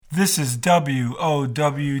This is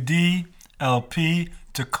WOWD LP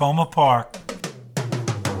Tacoma Park.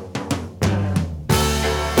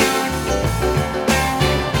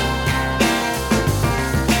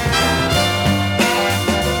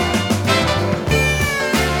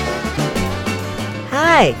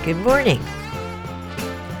 Hi, good morning.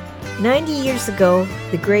 90 years ago,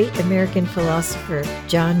 the great American philosopher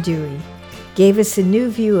John Dewey gave us a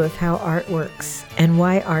new view of how art works and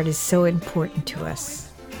why art is so important to us.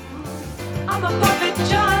 I'm a puppet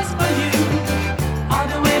just for you.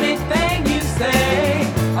 I'll do anything you say.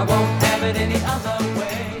 I won't have it any other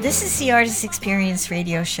way. This is the Artist Experience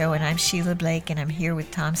radio show, and I'm Sheila Blake, and I'm here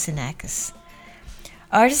with Tom Sinakis.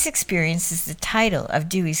 Artist Experience is the title of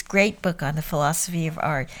Dewey's great book on the philosophy of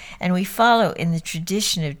art, and we follow in the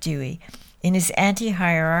tradition of Dewey in his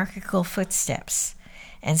anti-hierarchical footsteps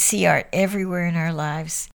and see art everywhere in our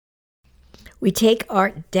lives. We take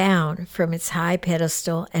art down from its high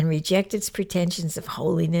pedestal and reject its pretensions of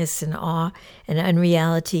holiness and awe and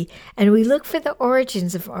unreality, and we look for the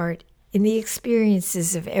origins of art in the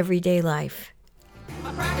experiences of everyday life.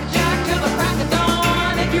 I crack a jack till the crack of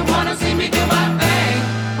dawn. If you want to see me do my thing,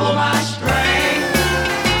 pull my string.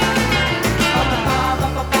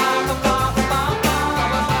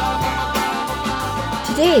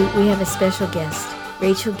 Today we have a special guest,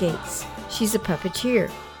 Rachel Gates. She's a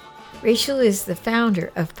puppeteer. Rachel is the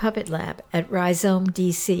founder of Puppet Lab at Rhizome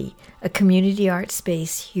DC, a community art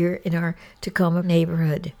space here in our Tacoma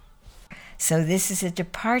neighborhood. So this is a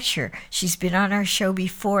departure. She's been on our show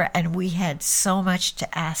before, and we had so much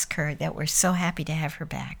to ask her that we're so happy to have her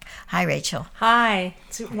back. Hi, Rachel. Hi,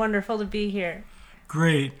 it's wonderful to be here.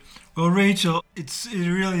 Great. Well, Rachel, it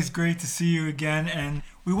really is great to see you again, and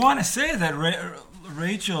we want to say that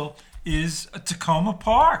Rachel is a Tacoma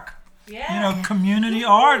Park, community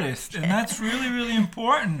artist, and that's really, really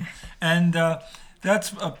important. And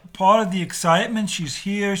that's a part of the excitement. She's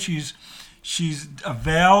here. She's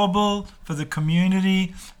available for the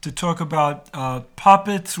community to talk about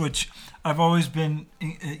puppets, which I've always been,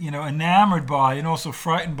 enamored by and also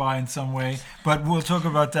frightened by in some way. But we'll talk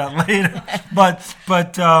about that later. But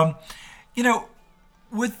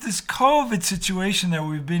with this COVID situation that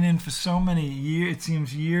we've been in for so many years, it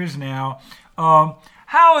seems years now,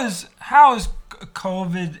 how is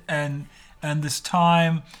COVID and this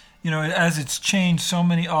time, as it's changed so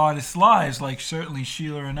many artists' lives, like certainly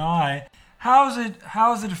Sheila and I, how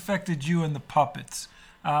has it affected you and the puppets?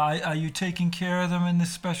 Are you taking care of them in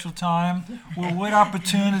this special time? Well, what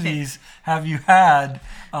opportunities have you had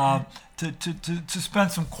to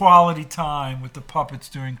spend some quality time with the puppets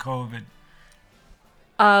during COVID?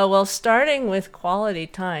 Well, starting with quality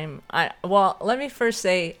time, let me first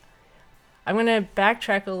say, I'm going to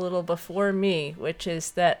backtrack a little before me, which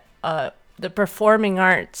is that the performing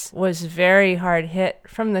arts was very hard hit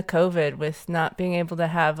from the COVID with not being able to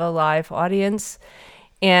have a live audience.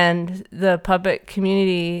 And the puppet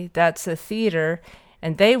community, that's a theater,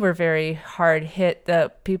 and they were very hard hit.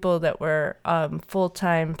 The people that were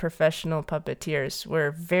full-time professional puppeteers were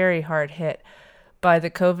very hard hit by the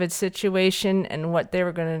COVID situation and what they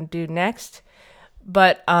were going to do next.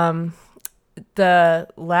 But the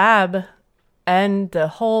lab and the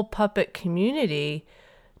whole puppet community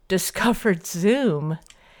discovered Zoom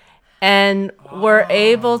and were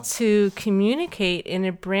able to communicate in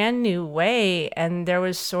a brand new way. And there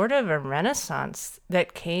was sort of a renaissance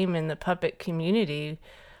that came in the puppet community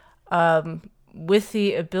with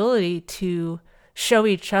the ability to show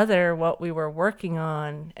each other what we were working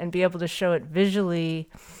on and be able to show it visually.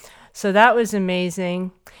 So that was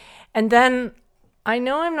amazing. And then I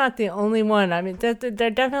know I'm not the only one. I mean, there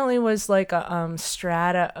definitely was like a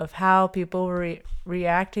strata of how people were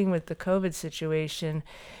reacting with the COVID situation.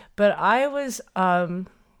 But I was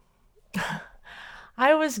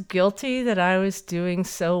guilty that I was doing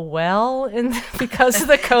so well because of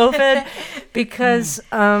the COVID, because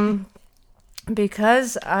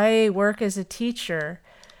I work as a teacher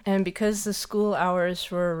and because the school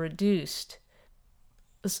hours were reduced.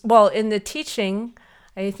 Well, in the teaching,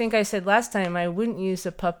 I think I said last time I wouldn't use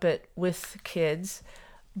a puppet with kids,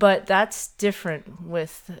 but that's different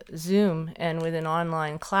with Zoom and with an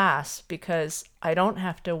online class because I don't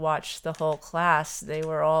have to watch the whole class. They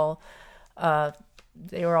were all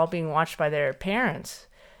being watched by their parents,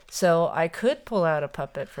 so I could pull out a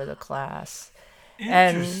puppet for the class.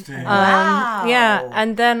 Interesting. Wow. Yeah,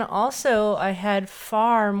 and then also I had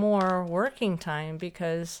far more working time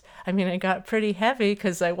because, I got pretty heavy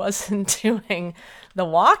because I wasn't doing the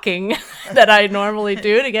walking that I normally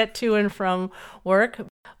do to get to and from work.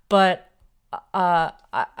 But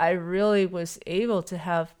I really was able to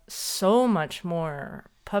have so much more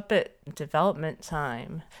puppet development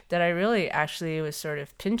time that I really actually was sort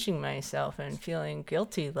of pinching myself and feeling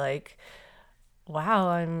guilty, like, wow,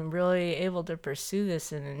 I'm really able to pursue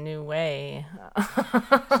this in a new way.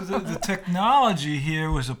 So the technology here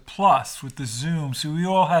was a plus with the Zoom. So we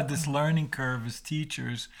all had this learning curve as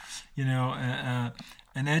teachers, and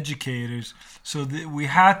educators. So we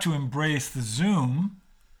had to embrace the Zoom.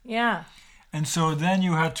 Yeah. And so then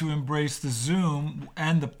you had to embrace the Zoom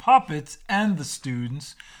and the puppets and the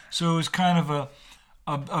students. So it was kind of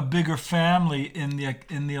a bigger family in the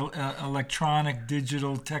electronic,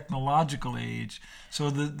 digital, technological age.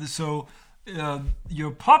 So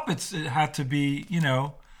your puppets had to be,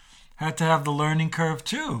 had to have the learning curve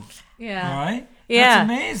too. Yeah. Right? Yeah.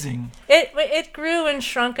 That's amazing. It grew and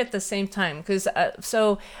shrunk at the same time because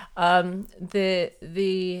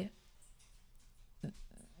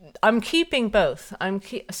I'm keeping both.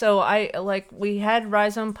 We had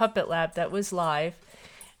Rhizome Puppet Lab that was live,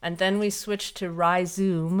 and then we switched to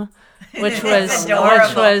Rhizoom, which was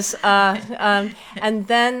and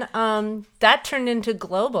then that turned into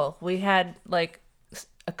global. We had like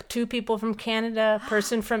 2 people from Canada, a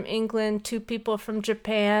person from England, 2 people from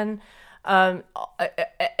Japan.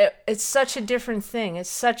 It's such a different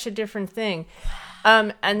thing.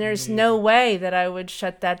 And there's no way that I would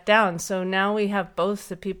shut that down. So now we have both.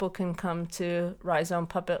 The people can come to Rhizome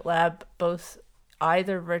Puppet Lab, both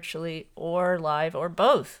either virtually or live or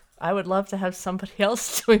both. I would love to have somebody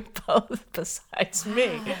else doing both besides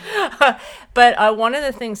me. But one of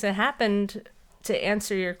the things that happened, to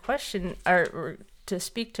answer your question, or to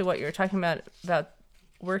speak to what you were talking about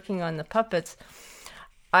working on the puppets,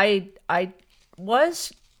 I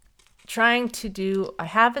was trying to I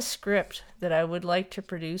have a script that I would like to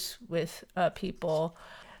produce with people,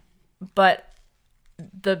 but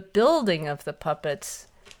the building of the puppets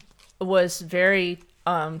was very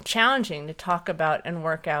challenging to talk about and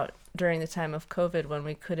work out during the time of COVID when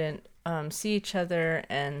we couldn't see each other.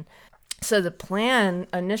 And so the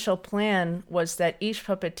initial plan was that each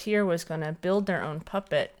puppeteer was going to build their own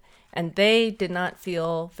puppet, and they did not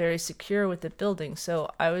feel very secure with the building. So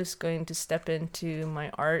I was going to step into my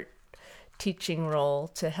art teaching role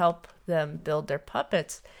to help them build their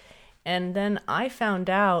puppets. And then I found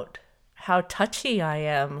out how touchy I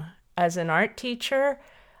am as an art teacher.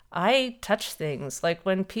 I touch things. Like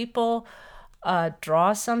when people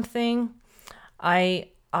draw something, if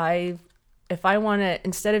I want to,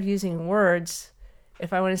 instead of using words,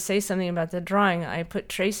 if I want to say something about the drawing, I put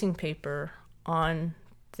tracing paper on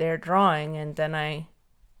their drawing, and then I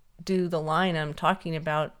do the line I'm talking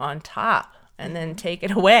about on top, and then take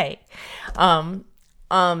it away. Or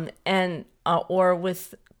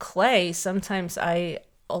with clay,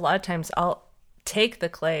 a lot of times I'll take the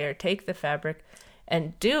clay or take the fabric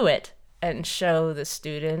and do it and show the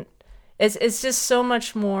student. It's just so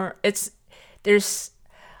much more.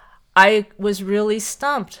 I was really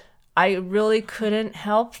stumped. I really couldn't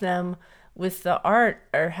help them with the art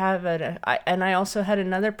or have it. And I also had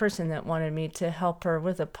another person that wanted me to help her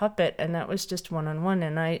with a puppet, and that was just one-on-one.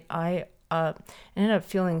 And I ended up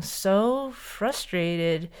feeling so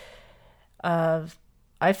frustrated.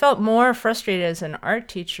 I felt more frustrated as an art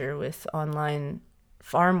teacher with online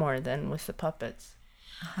far more than with the puppets.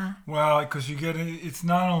 Uh-huh. Well, because it's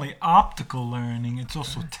not only optical learning, it's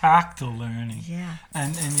also tactile learning. Yeah.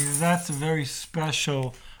 And that's a very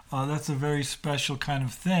special kind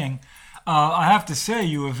of thing. I have to say,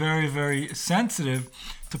 you were very, very sensitive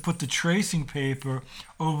to put the tracing paper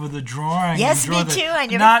over the drawing. Yes, me too. I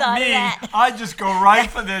never Not thought me. of that. I just go right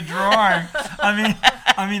for the drawing.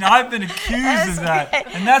 I mean, I've been accused of that,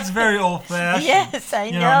 and that's very old-fashioned. Yes,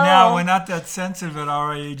 I know. Now we're not that sensitive at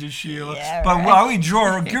our age, Sheila. Yeah, but right. while we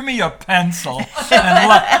draw, give me a pencil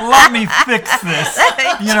and let me fix this.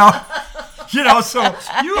 So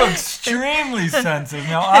you're extremely sensitive.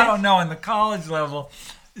 Now, I don't know, in the college level,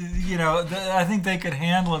 I think they could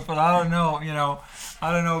handle it, but I don't know,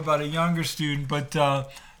 I don't know about a younger student, but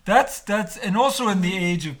that's, and also in the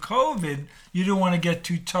age of COVID, you don't want to get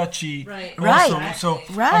too touchy. Right. Also. Right. So,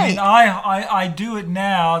 Right. I mean, I do it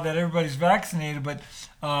now that everybody's vaccinated, but,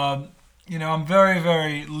 I'm very,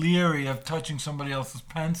 very leery of touching somebody else's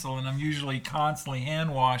pencil, and I'm usually constantly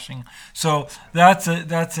hand washing. So that's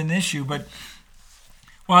an issue. But,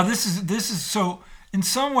 well, this is so. In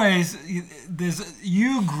some ways,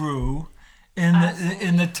 you grew in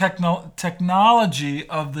the technology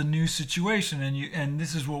of the new situation, and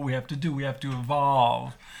this is what we have to do. We have to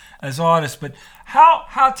evolve as artists. But how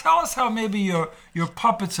tell us how maybe your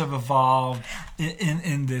puppets have evolved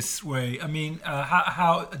in this way. I mean,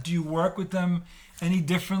 how do you work with them any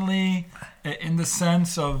differently in the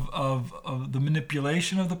sense of the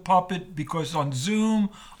manipulation of the puppet? Because on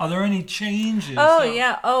Zoom, are there any changes?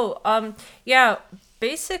 Yeah.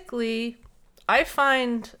 Basically, I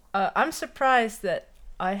find I'm surprised that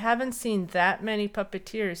I haven't seen that many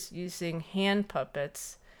puppeteers using hand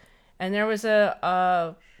puppets. And there was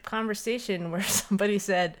a conversation where somebody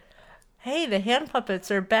said, "Hey, the hand puppets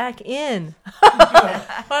are back in."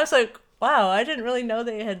 I was like, "Wow, I didn't really know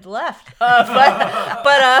they had left." I'm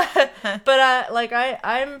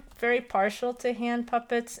very partial to hand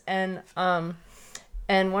puppets, and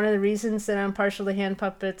one of the reasons that I'm partial to hand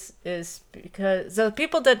puppets is because the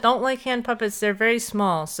people that don't like hand puppets, they're very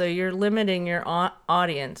small, so you're limiting your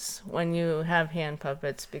audience when you have hand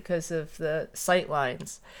puppets because of the sight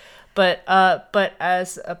lines. But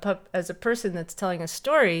as a person that's telling a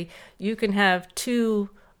story, you can have two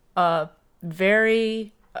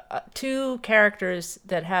characters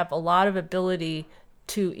that have a lot of ability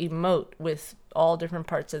to emote with all different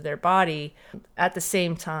parts of their body at the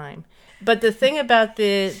same time. But the thing about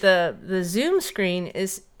the Zoom screen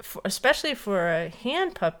is, especially for a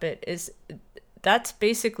hand puppet, is that's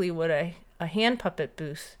basically what a hand puppet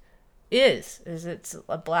booth is it's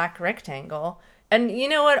a black rectangle. And you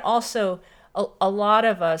know what? Also, a lot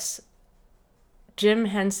of us, Jim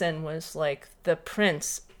Henson was like the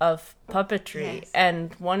prince of puppetry. Yes.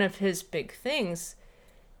 And one of his big things,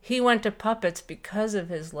 he went to puppets because of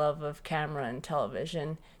his love of camera and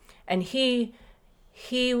television. And he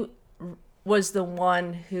was the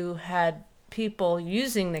one who had people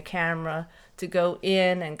using the camera to go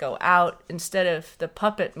in and go out instead of the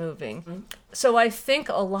puppet moving. Mm-hmm. So I think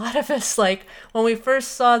a lot of us, like when we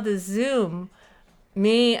first saw the Zoom,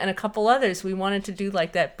 me and a couple others, we wanted to do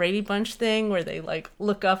like that Brady Bunch thing where they like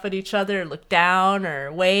look up at each other, look down or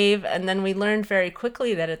wave. And then we learned very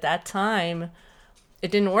quickly that at that time, it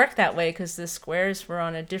didn't work that way because the squares were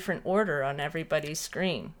on a different order on everybody's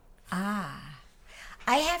screen. Ah,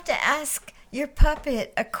 I have to ask your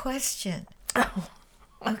puppet a question. Oh,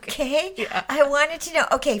 okay. Yeah. I wanted to know.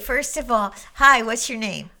 Okay, first of all, hi, what's your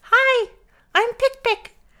name? Hi, I'm Pick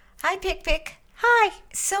Pick. Hi, Pick Pick. Hi.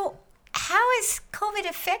 So, how has COVID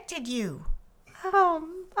affected you? Oh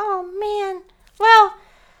man. Well,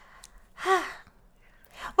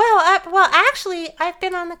 actually, I've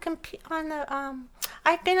been on the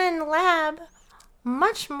I've been in the lab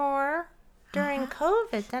much more during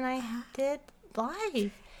COVID than I did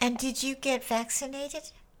live. And did you get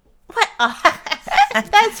vaccinated? What?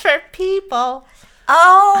 That's for people.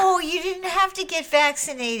 Oh, you didn't have to get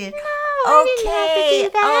vaccinated. No, I didn't have to do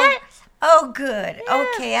that. Oh, good. Yeah.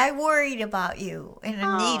 Okay, I worried about you in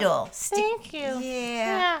a needle. Thank you.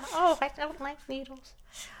 Yeah. Oh, I don't like needles.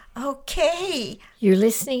 Okay. You're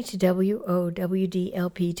listening to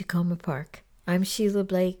WOWDLP Tacoma Park. I'm Sheila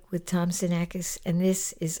Blake with Tom Sinakis, and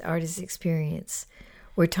this is Artist Experience.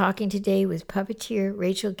 We're talking today with puppeteer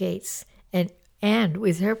Rachel Gates and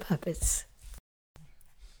with her puppets.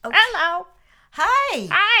 Okay. Hello. Hi.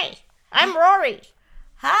 Hi. I'm Rory.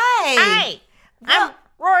 Hi. Hi. I'm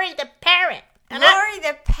Rory the parrot. And Rory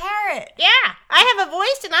the parrot. Yeah, I have a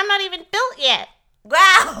voice and I'm not even built yet.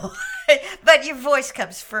 Wow. But your voice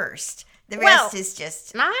comes first. The rest is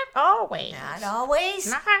just... Not always. Not always?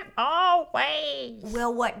 Not always.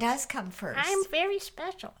 Well, what does come first? I'm very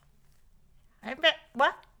special.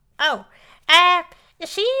 What? Oh,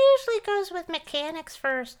 she usually goes with mechanics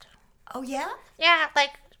first. Oh, yeah? Yeah,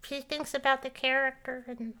 like she thinks about the character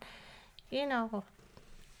and, you know,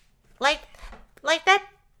 like that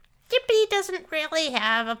Dippy doesn't really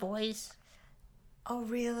have a voice. Oh,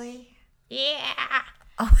 really? Yeah.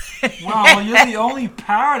 Oh. Wow, you're the only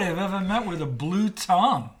parrot I've ever met with a blue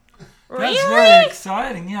tongue. That's Really? very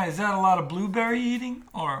exciting. Yeah, is that a lot of blueberry eating?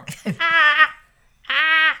 Or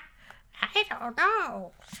I don't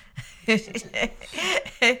know. I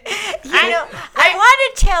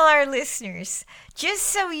want to tell our listeners, just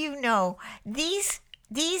so you know, these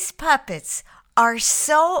puppets are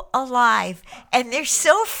so alive and they're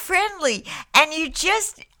so friendly, and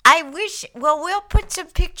we'll put some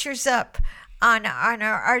pictures up on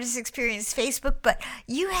our Artist Experience Facebook, but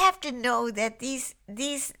you have to know that this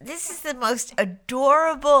is the most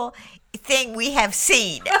adorable thing we have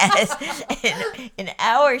seen in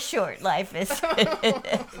our short life.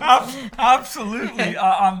 absolutely.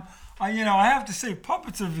 I have to say,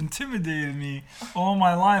 puppets have intimidated me all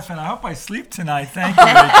my life, and I hope I sleep tonight. Thank you,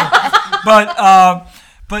 Rachel.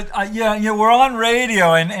 But we're on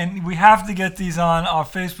radio, and we have to get these on our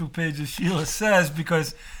Facebook page, as Sheila says,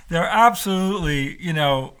 because they're absolutely,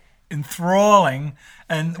 enthralling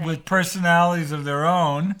and with personalities of their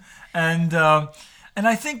own, and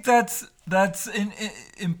I think that's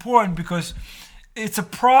important because it's a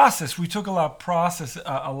process. We took a lot of process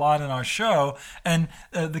a lot in our show, and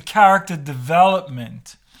the character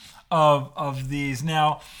development of these.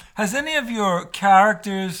 Now, has any of your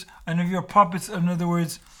characters and of your puppets, in other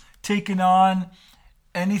words, taken on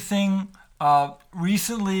anything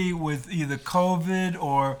recently with either COVID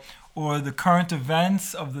or the current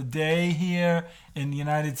events of the day here in the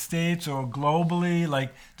United States or globally?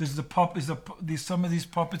 Like, does some of these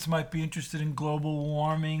puppets might be interested in global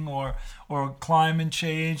warming or climate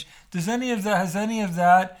change? Has any of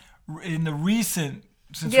that in the recent,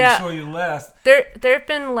 since we saw you last? There have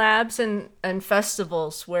been labs and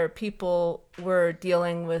festivals where people were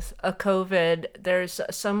dealing with a COVID. There's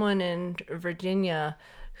someone in Virginia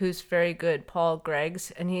who's very good, Paul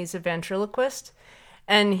Greggs, and he's a ventriloquist.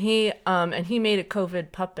 And he made a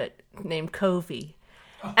COVID puppet named Covey.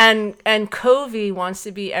 And Covey wants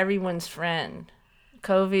to be everyone's friend.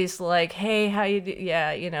 Covey's like, hey, how you do?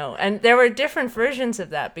 Yeah, you know. And there were different versions of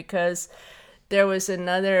that because there was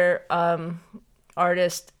another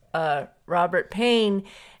artist, Robert Payne,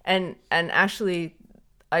 and actually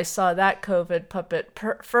I saw that COVID puppet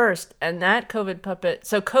first, and that COVID puppet.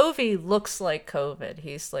 So Covey looks like COVID.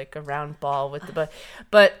 He's like a round ball with the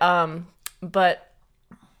but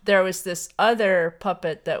there was this other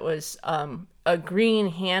puppet that was a green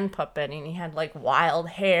hand puppet, and he had like wild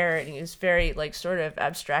hair, and he was very like sort of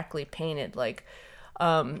abstractly painted, like,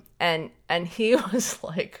 and he was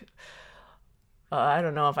like, I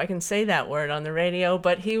don't know if I can say that word on the radio,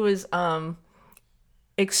 but he was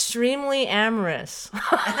extremely amorous.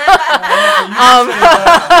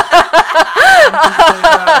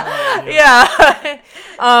 Yeah,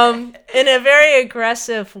 in a very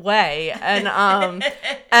aggressive way, and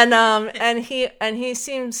he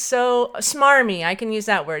seemed so smarmy. I can use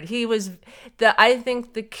that word. He was I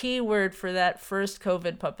think the key word for that first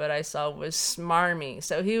COVID puppet I saw was smarmy.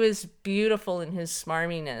 So he was beautiful in his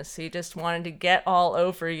smarminess. He just wanted to get all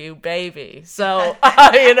over you, baby. So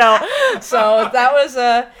so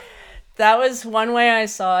that was one way I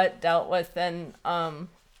saw it dealt with, and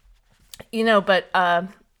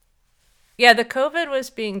yeah, the COVID was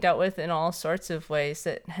being dealt with in all sorts of ways.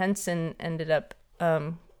 That Henson ended up,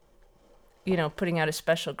 putting out a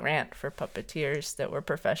special grant for puppeteers that were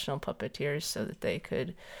professional puppeteers, so that they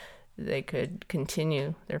could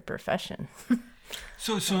continue their profession.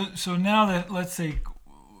 So now that, let's say,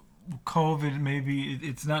 COVID, maybe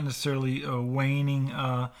it's not necessarily waning.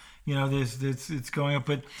 It's going up,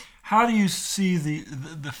 but how do you see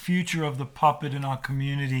the future of the puppet in our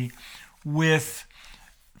community with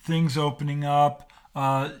things opening up?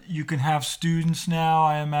 You can have students now,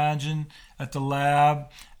 I imagine, at the lab,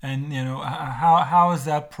 and how has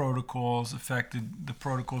that protocols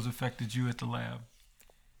affected you at the lab?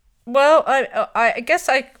 Well, I guess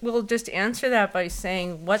I will just answer that by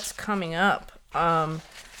saying what's coming up. I'm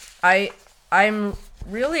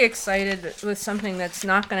really excited with something that's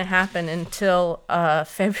not going to happen until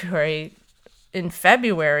February,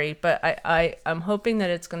 but I'm hoping that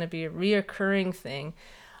it's going to be a reoccurring thing,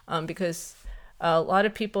 because a lot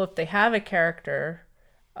of people, if they have a character,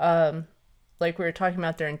 like we were talking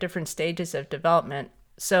about, they're in different stages of development.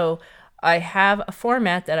 So I have a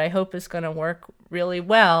format that I hope is going to work really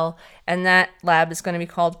well, and that lab is going to be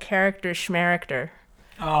called Character Schmaracter.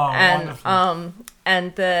 Oh, wonderful.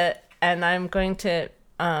 And I'm going to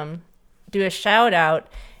do a shout out,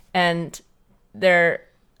 and the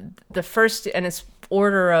first, and it's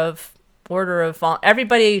order of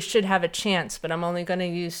everybody should have a chance, but I'm only going to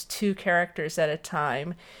use 2 characters at a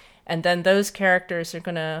time, and then those characters are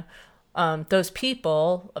going to those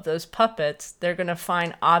people of those puppets, they're going to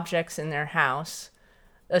find objects in their house.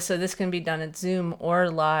 So this can be done at Zoom or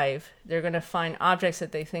live. They're going to find objects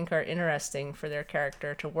that they think are interesting for their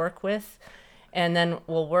character to work with, and then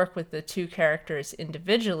we'll work with the 2 characters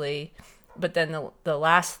individually, but then the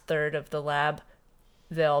last third of the lab,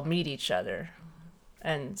 they'll meet each other.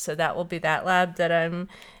 And so that will be that lab that I'm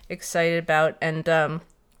excited about. And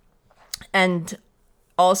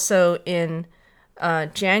also in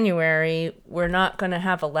January, we're not going to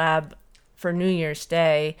have a lab for New Year's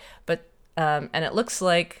Day, but and it looks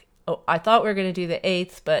like, I thought we were going to do the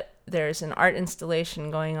 8th, but there's an art installation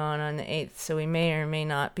going on the 8th, so we may or may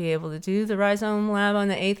not be able to do the Rhizome Lab on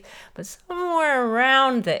the 8th, but somewhere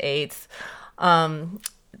around the 8th,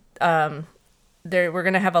 we're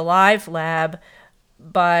going to have a live lab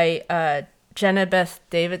by Jenna Beth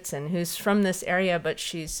Davidson, who's from this area, but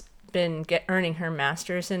she's been earning her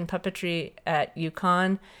master's in puppetry at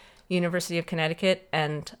UConn, University of Connecticut,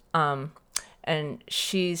 and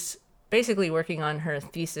she's basically working on her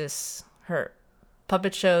thesis, her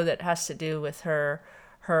puppet show that has to do with her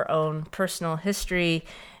own personal history,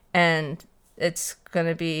 and it's going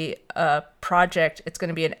to be a project. It's going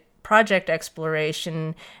to be a project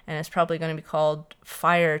exploration, and it's probably going to be called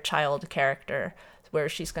Fire Child Character, where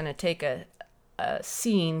she's going to take a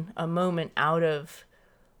scene, a moment out of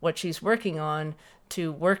what she's working on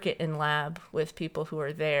to work it in lab with people who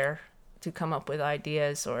are there to come up with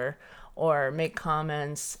ideas or make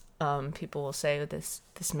comments. People will say, this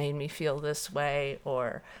made me feel this way,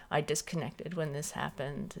 or I disconnected when this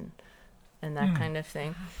happened, and that kind of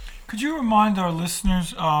thing. Could you remind our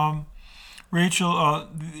listeners, Rachel,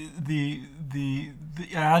 the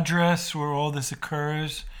address where all this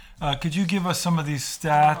occurs? Could you give us some of these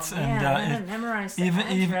stats? I haven't memorized the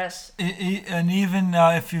address. And even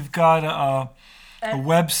if you've got a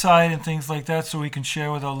website and things like that, so we can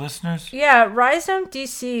share with our listeners. Yeah, Rhizome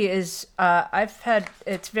DC is.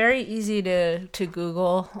 It's very easy to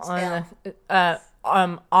Google on the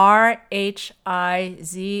RHIZOME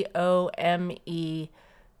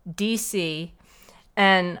DC,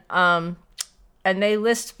 and they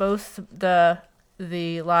list both the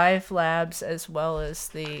live labs as well as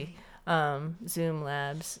the Zoom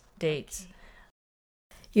labs dates.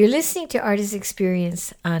 You're listening to Artist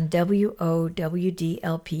Experience on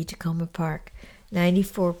WOWDLP Tacoma Park,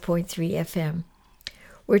 94.3 FM.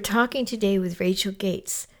 We're talking today with Rachel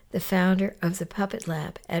Gates, the founder of the Puppet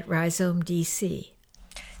Lab at Rhizome DC.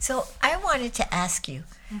 So I wanted to ask you,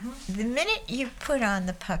 the minute you put on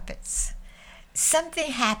the puppets,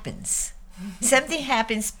 something happens. Something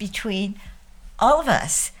happens between all of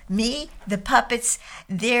us, me, the puppets.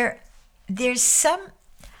 They're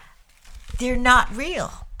not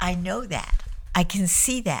real. I know that. I can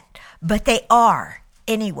see that. But they are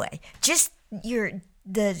anyway. Just the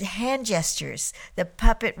hand gestures, the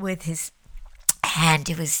puppet with his hand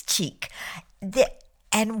to his cheek.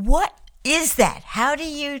 And what is that? How do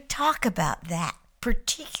you talk about that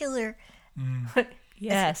particular?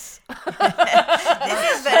 Yes. This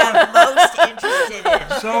is what I'm most interested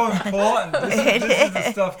in. So important. This is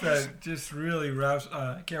the stuff that just really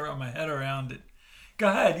I can't wrap my head around it. Go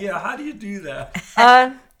ahead. Yeah, how do you do that?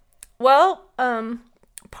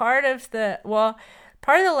 Part of the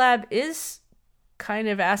lab is kind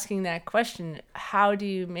of asking that question. How do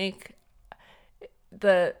you make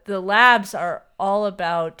the labs are all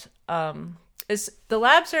about the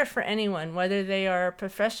labs are for anyone, whether they are a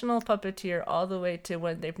professional puppeteer all the way to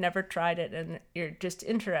when they've never tried it and you're just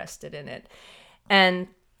interested in it. And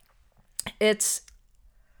it's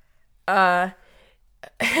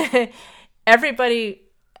everybody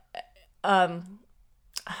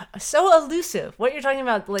so elusive. What you're talking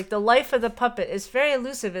about, like the life of the puppet, is very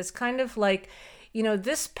elusive. It's kind of like,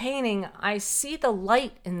 this painting, I see the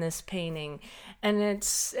light in this painting, and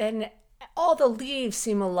all the leaves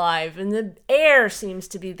seem alive and the air seems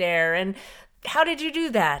to be there. And how did you do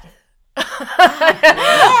that?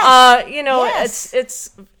 Yes.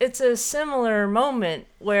 It's a similar moment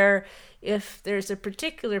where if there's a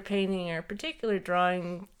particular painting or a particular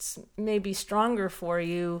drawing maybe stronger for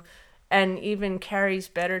you and even carries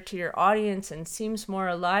better to your audience and seems more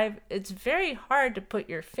alive, it's very hard to put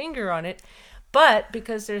your finger on it. But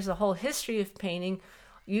because there's a whole history of painting,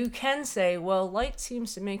 you can say, well, light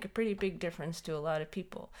seems to make a pretty big difference to a lot of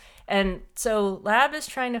people. And so Lab is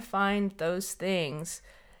trying to find those things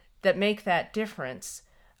that make that difference.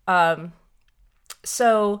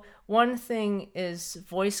 So one thing is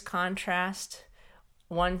voice contrast.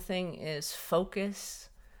 One thing is focus.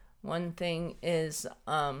 One thing is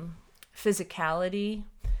physicality.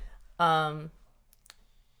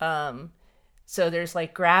 So there's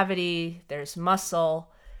like gravity, there's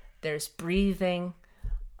muscle, there's breathing.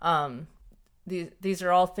 These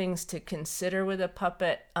are all things to consider with a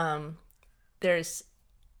puppet. There's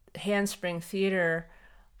handspring theater.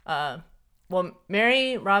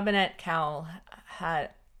 Mary Robinette Cowell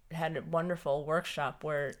had a wonderful workshop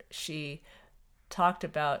where she talked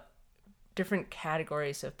about different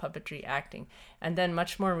categories of puppetry acting. And then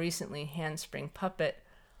much more recently, Handspring Puppet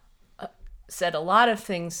said a lot of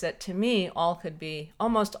things that to me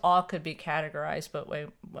almost all could be categorized, but what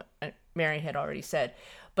Mary had already said.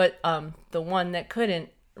 But the one that couldn't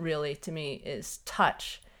really, to me, is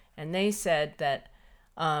touch. And they said that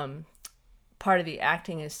part of the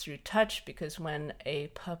acting is through touch, because when a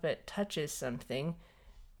puppet touches something,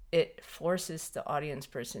 it forces the audience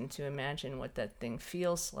person to imagine what that thing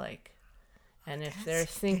feels like. And if they're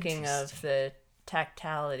thinking of the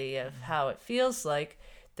tactility of how it feels like,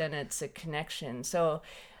 then it's a connection. So,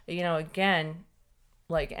 again,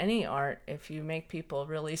 like any art, if you make people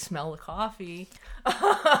really smell the coffee,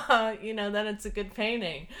 then it's a good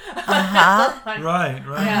painting. Right. Yeah.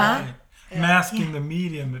 Right. Masking the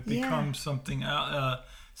medium, it becomes something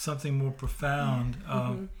more profound.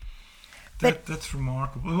 That's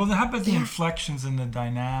remarkable. Well, how about the inflections and the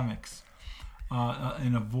dynamics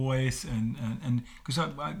in a voice and because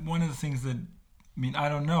one of the things that I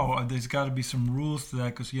don't know. There's got to be some rules to that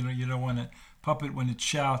because you don't want to puppet when it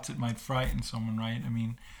shouts. It might frighten someone, right?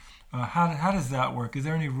 How does that work? Is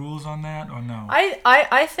there any rules on that or no?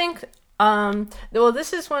 I think well,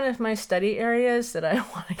 this is one of my study areas that I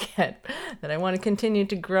want to continue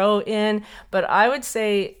to grow in, but I would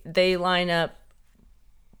say they line up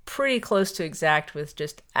pretty close to exact with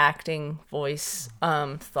just acting voice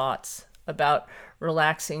thoughts about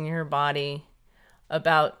relaxing your body,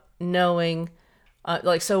 about knowing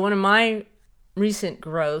so one of my recent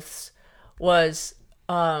growths was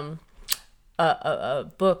a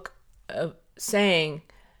book saying,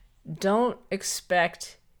 don't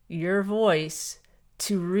expect your voice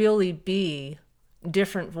to really be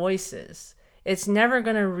different voices. It's never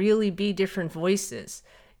going to really be different voices.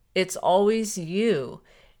 It's always you.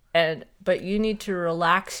 But you need to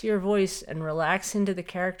relax your voice and relax into the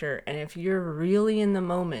character. And if you're really in the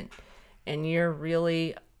moment and you're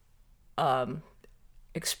really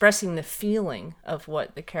expressing the feeling of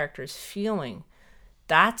what the character's feeling,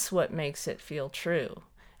 that's what makes it feel true.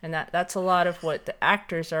 And that's a lot of what the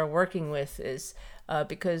actors are working with is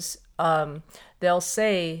because they'll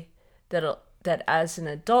say that as an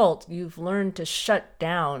adult, you've learned to shut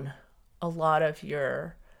down a lot of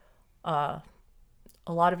your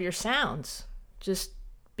sounds. Just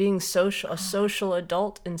being a social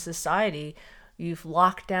adult in society, you've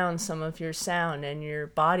locked down some of your sound and your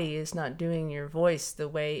body is not doing your voice the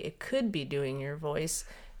way it could be doing your voice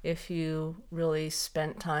if you really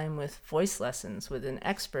spent time with voice lessons with an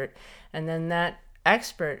expert. And then that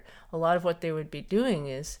expert, a lot of what they would be doing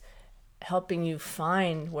is helping you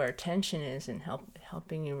find where tension is and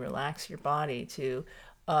helping you relax your body to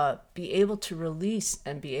be able to release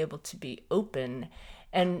and be able to be open.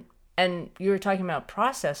 And you were talking about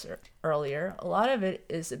process earlier. A lot of it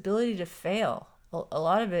is ability to fail. A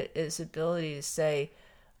lot of it is ability to say,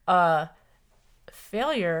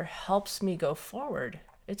 failure helps me go forward.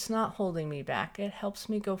 It's not holding me back. It helps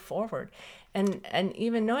me go forward. And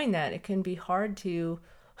even knowing that, it can be hard to,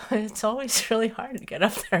 it's always really hard to get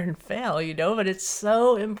up there and fail, but it's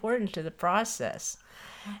so important to the process.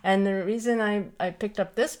 And the reason I picked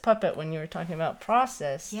up this puppet when you were talking about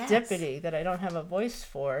process, Yes. Dippity, that I don't have a voice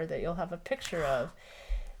for, that you'll have a picture of,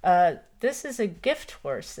 this is a gift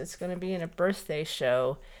horse that's going to be in a birthday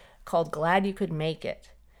show called Glad You Could Make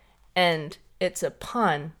It. And it's a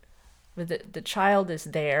pun. The child is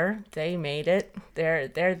there. They made it. They're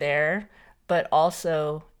there. But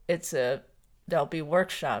also there'll be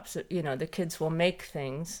workshops. The kids will make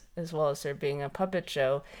things as well as there being a puppet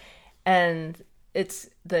show. And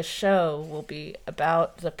the show will be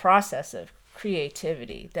about the process of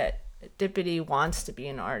creativity, that Dippity wants to be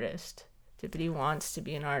an artist. Dippity wants to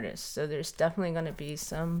be an artist. So there's definitely going to be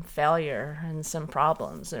some failure and some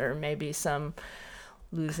problems, or maybe some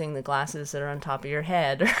losing the glasses that are on top of your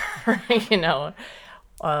head.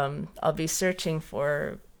 I'll be searching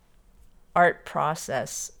for art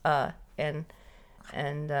process and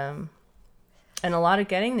a lot of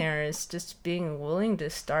getting there is just being willing to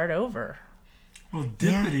start over. Well,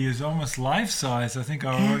 Dippity is almost life-size. I think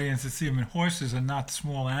our audience would see him. Horses are not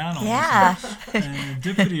small animals. Yeah. And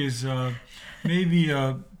Dippity is maybe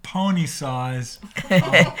a pony-size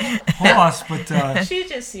horse, but... She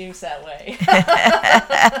just seems that way.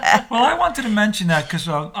 Well, I wanted to mention that because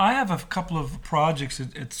I have a couple of projects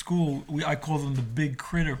at school. I call them the Big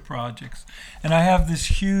Critter projects. And I have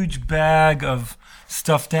this huge bag of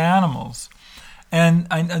stuffed animals. And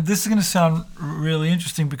this is going to sound really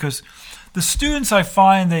interesting because the students, I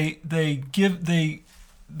find, they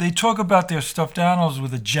talk about their stuffed animals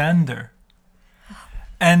with a gender.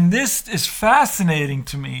 And this is fascinating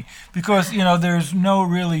to me because, there's no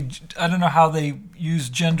really, I don't know how they use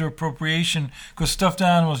gender appropriation because stuffed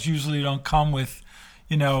animals usually don't come with,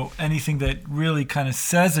 anything that really kind of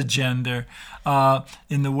says a gender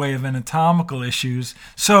in the way of anatomical issues.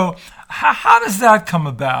 So how does that come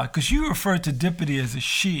about? Because you referred to Dippity as a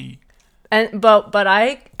she. But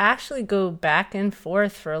I actually go back and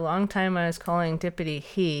forth. For a long time I was calling Dippity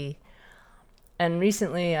he. And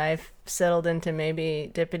recently I've settled into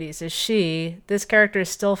maybe Dippity's a she. This character is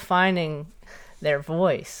still finding their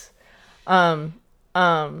voice. But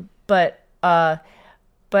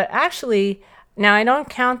actually, now I don't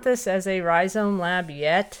count this as a Rhizome lab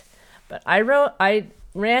yet, but I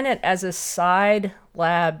ran it as a side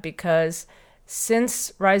lab because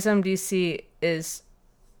since Rhizome DC is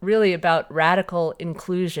really about radical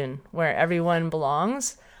inclusion where everyone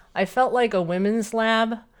belongs, I felt like a women's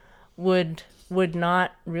lab would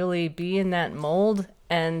not really be in that mold,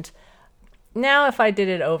 and now if I did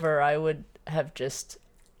it over, I would have just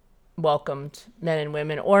welcomed men and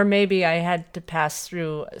women, or maybe I had to pass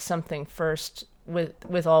through something first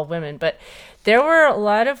with all women. But there were a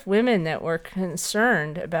lot of women that were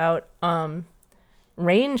concerned about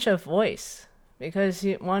range of voice, because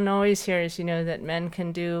one always hears, that men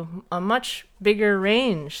can do a much bigger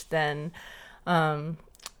range than a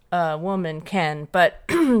woman can. But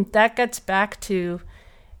that gets back to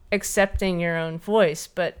accepting your own voice.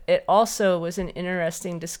 But it also was an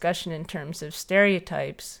interesting discussion in terms of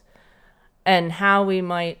stereotypes and how we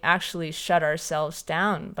might actually shut ourselves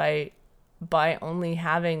down by only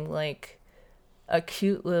having like a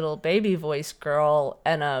cute little baby voice girl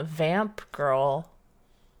and a vamp girl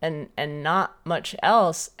and not much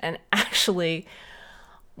else. And actually,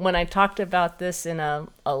 when I talked about this in a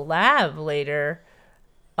lab later,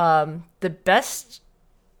 the best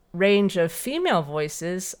range of female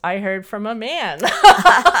voices I heard from a man.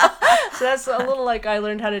 So that's a little like I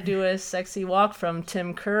learned how to do a sexy walk from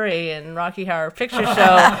Tim Curry in Rocky Horror Picture Show,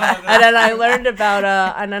 and then I learned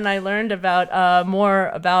about more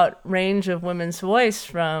about range of women's voice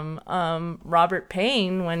from Robert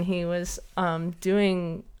Payne when he was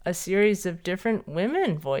doing a series of different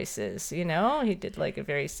women voices. He did like a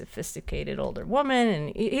very sophisticated older woman,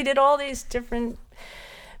 and he did all these different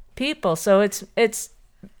people. So it's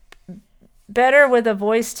better with a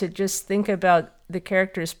voice to just think about the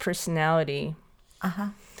character's personality.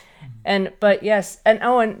 But yes,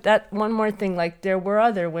 and that one more thing, like there were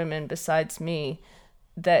other women besides me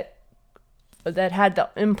that had the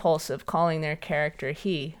impulse of calling their character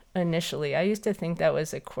he initially. I used to think that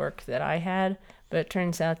was a quirk that I had, but it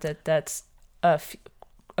turns out that that's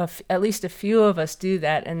at least a few of us do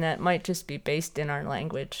that, and that might just be based in our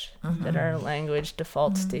language, that our language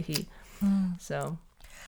defaults to he. So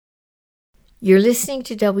you're listening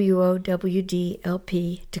to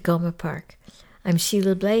WOWD-LP Tacoma Park. I'm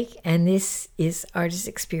Sheila Blake, and this is Artist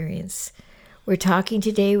Experience. We're talking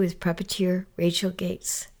today with puppeteer Rachel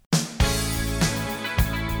Gates.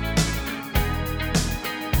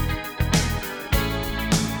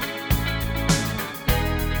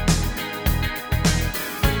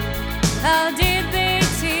 How did they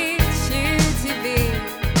teach you to be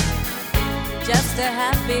just a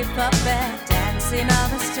happy puppet dancing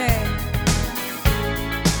on a string?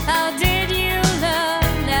 How did you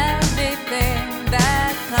learn everything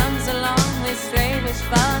that comes along with Swedish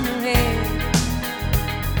funny?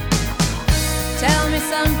 Tell me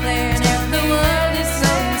something, if the world is so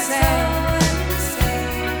insane,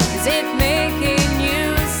 is it making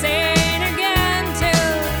you sane again to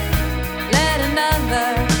let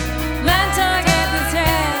another man target the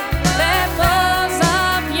head that pulls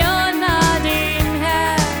up your nodding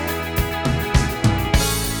head?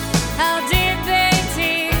 How did they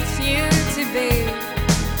teach you to be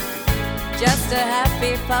just a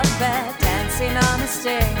happy puppet dancing on a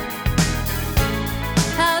string?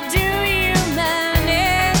 How do you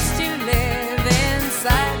manage to live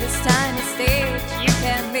inside this tiny stage you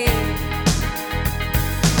can be?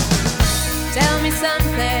 Tell me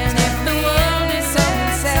something, if the world is so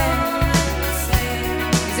insane,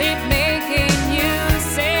 is it making you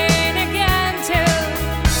sane again to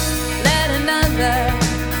let another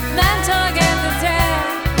man target the tail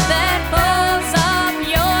that pulls up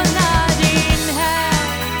your nodding head?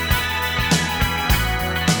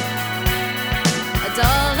 A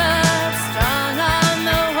dollar strung on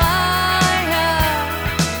the wire,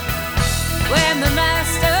 when the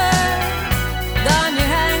master done you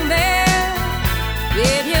hang there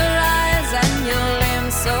with your eyes and your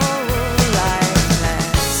limbs so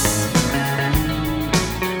lifeless.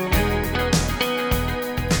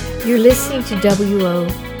 You're listening to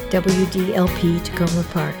WOWD-LP Tacoma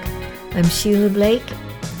Park. I'm Sheila Blake.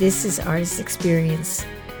 This is Artist Experience.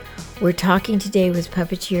 We're talking today with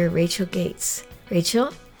puppeteer Rachel Gates.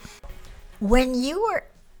 Rachel? When you were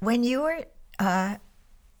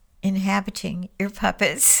inhabiting your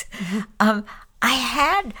puppets, I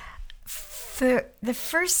had for the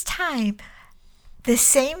first time the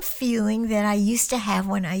same feeling that I used to have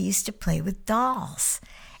when I used to play with dolls.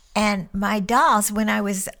 And my dolls, when I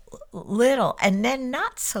was little, and then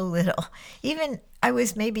not so little, even I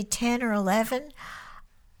was maybe 10 or 11,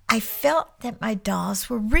 I felt that my dolls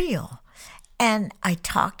were real. And I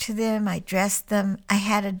talked to them, I dressed them. I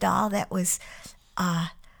had a doll that was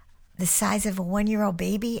the size of a 1-year-old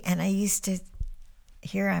baby, and I used to,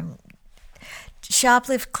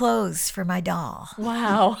 shoplift clothes for my doll.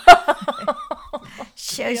 wow.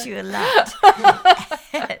 Shows you a lot.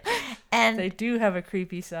 And They do have a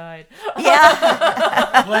creepy side.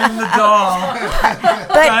 yeah, Blame the doll.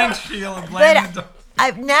 Thanks, Sheila. Blame the doll.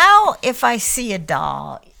 now if I see a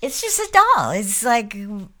doll, it's just a doll. It's like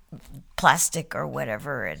plastic or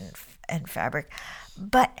whatever and fabric.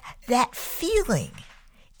 But that feeling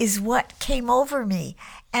is what came over me.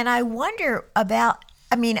 And I wonder about,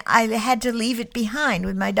 I mean, I had to leave it behind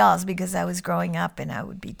with my dolls because I was growing up and I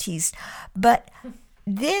would be teased. But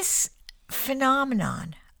this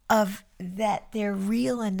phenomenon of that they're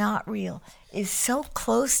real and not real is so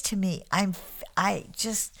close to me. I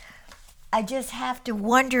just have to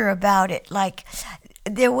wonder about it. Like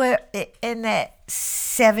there were in the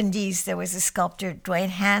 70s, there was a sculptor, Dwayne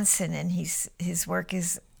Hansen, and his work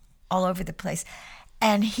is all over the place.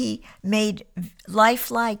 And he made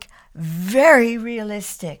lifelike, very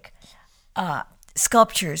realistic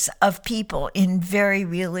sculptures of people in very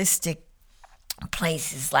realistic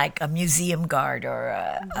places, like a museum guard or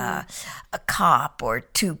a cop or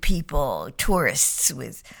two people, tourists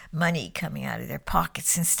with money coming out of their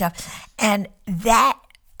pockets and stuff. And that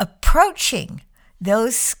approaching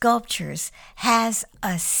those sculptures has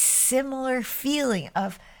a similar feeling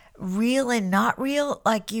of real and not real,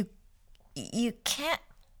 like you can't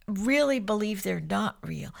really believe they're not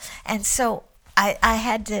real. And so I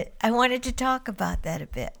wanted to talk about that a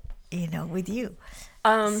bit, with you.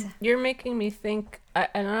 You're making me think.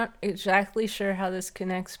 I'm not exactly sure how this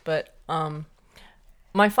connects, but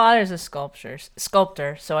my father's a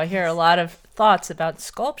sculptor, so I hear a lot of thoughts about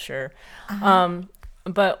sculpture.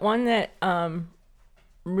 But one that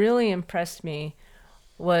really impressed me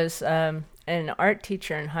was an art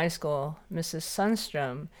teacher in high school, Mrs.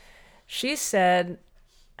 Sundstrom. She said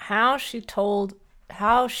how she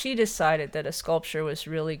decided that a sculpture was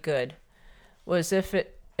really good was if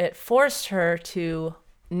it forced her to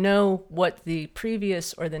know what the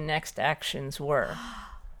previous or the next actions were.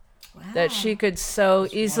 Wow. That she could so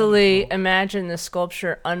easily imagine the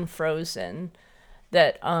sculpture unfrozen.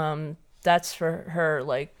 That that's for her,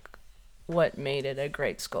 like, what made it a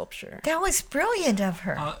great sculpture. That was brilliant of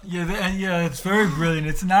her. Yeah, it's very brilliant.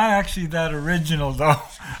 It's not actually that original though,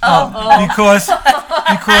 because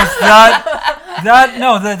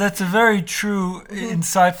that's a very true,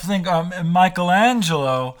 insightful thing.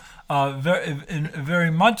 Michelangelo,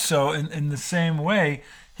 very much so in the same way.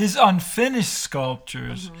 His unfinished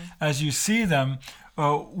sculptures, as you see them,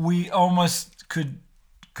 we almost could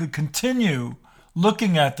continue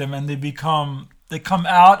looking at them, and they come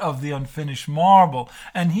out of the unfinished marble.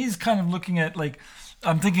 And he's kind of looking at, like,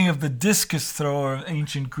 I'm thinking of the discus thrower of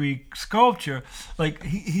ancient Greek sculpture. Like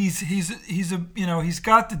he's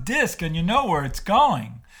got the disc, and you know where it's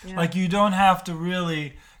going. Yeah. Like you don't have to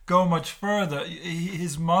really go much further.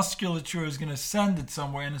 His musculature is going to send it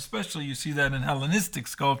somewhere, and especially you see that in Hellenistic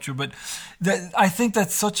sculpture. But I think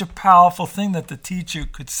that's such a powerful thing that the teacher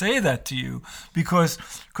could say that to you, because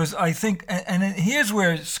I think, and here's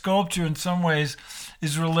where sculpture in some ways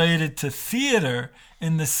is related to theater,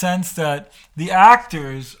 in the sense that the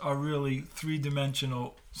actors are really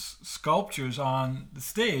three-dimensional sculptures on the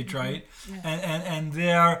stage, right? Yeah. And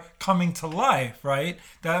they're coming to life, right?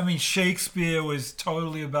 Shakespeare was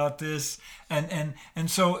totally about this, and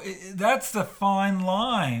so that's the fine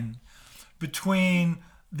line between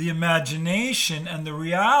the imagination and the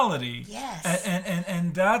reality. Yes.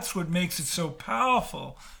 And that's what makes it so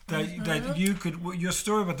powerful. That you could. Your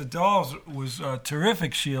story about the dolls was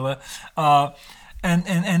terrific, Sheila. And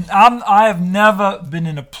I have never been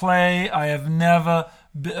in a play. I have never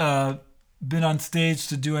been on stage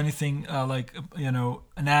to do anything like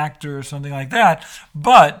an actor or something like that.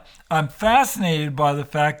 But I'm fascinated by the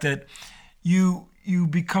fact that you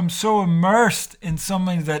become so immersed in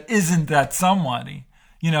something that isn't that somebody.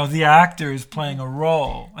 The actor is playing a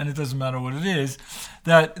role, and it doesn't matter what it is.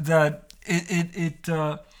 That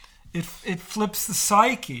it flips the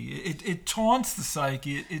psyche. It taunts the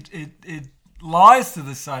psyche. It lies to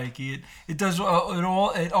the psyche. It does it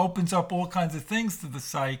all. It opens up all kinds of things to the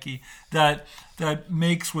psyche that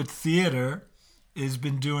makes what theater has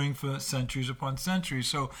been doing for centuries upon centuries.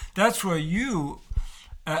 So that's where you,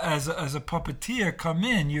 as a puppeteer, come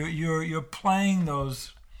in. You're playing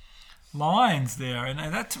those lines there, and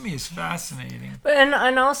that to me is fascinating. But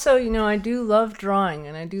and also, I do love drawing,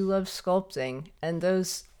 and I do love sculpting, and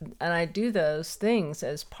I do those things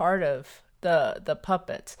as part of the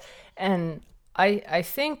puppets. And I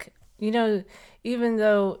think, even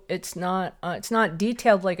though it's not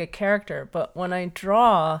detailed like a character, but when I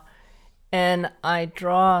draw, and I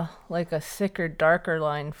draw like a thicker, darker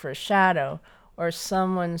line for a shadow, or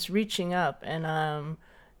someone's reaching up, and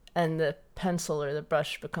the pencil or the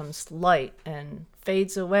brush becomes light and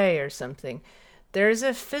fades away or something, there's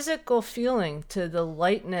a physical feeling to the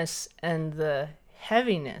lightness and the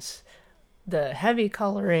heaviness, the heavy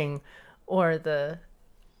coloring, or the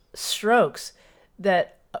strokes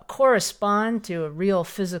that correspond to a real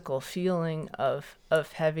physical feeling of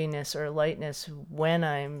heaviness or lightness when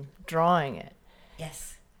I'm drawing it.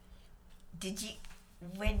 Yes. Did you,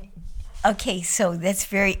 okay, so that's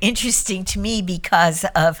very interesting to me because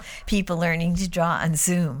of people learning to draw on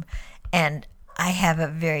Zoom. And I have a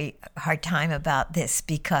very hard time about this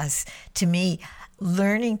because to me,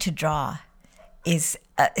 learning to draw is,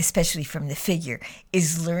 especially from the figure,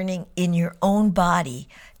 is learning in your own body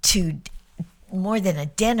to more than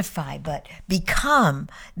identify, but become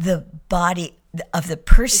the body of the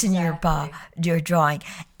person you're drawing.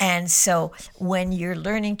 And so when you're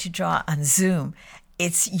learning to draw on Zoom,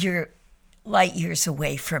 you're light years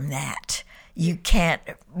away from that. You can't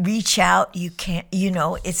reach out. You can't,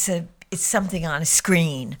 it's something on a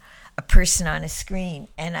screen, a person on a screen.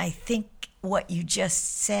 And I think what you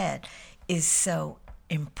just said is so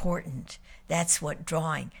important. That's what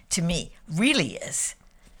drawing, to me, really is.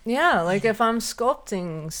 Yeah, like if I'm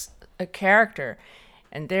sculpting a character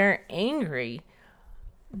and they're angry,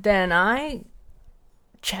 then I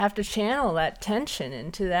have to channel that tension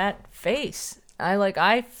into that face.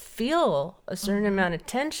 I feel a certain amount of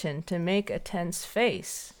tension to make a tense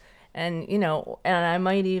face. And, and I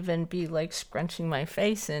might even be like scrunching my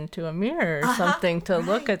face into a mirror or something to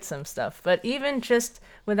look at some stuff. But even just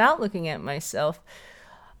without looking at myself,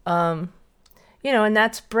 and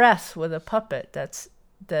that's breath with a puppet. That's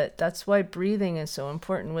why breathing is so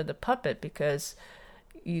important with a puppet, because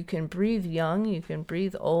you can breathe young, you can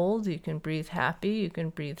breathe old, you can breathe happy, you can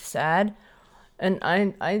breathe sad. And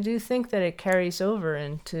I do think that it carries over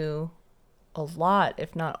into a lot,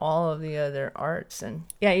 if not all, of the other arts. And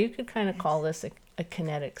yeah, you could kind of call this a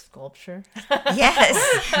kinetic sculpture. Yes.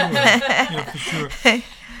 For sure.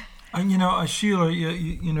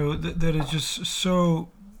 Sheila, that is just so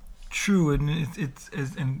true, and it's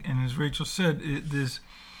as Rachel said,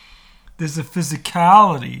 there's a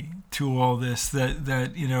physicality to all this that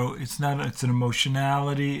it's an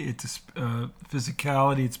emotionality, it's a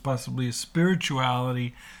physicality, it's possibly a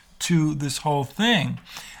spirituality to this whole thing,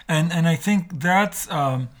 and I think that's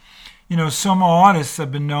some artists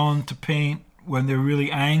have been known to paint when they're really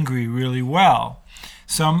angry really well.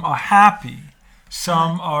 Some are happy,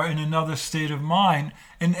 some are in another state of mind,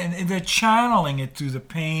 and they're channeling it through the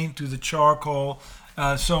paint, through the charcoal,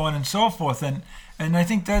 so on and so forth. And I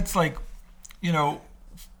think that's like,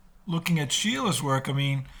 looking at Sheila's work, I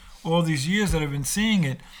mean, all these years that I've been seeing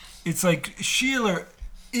it, it's like Sheila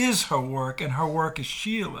is her work and her work is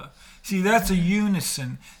Sheila. See, that's a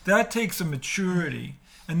unison. That takes a maturity.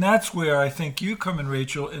 And that's where I think you come in,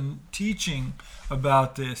 Rachel, in teaching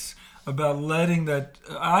about this, about letting that,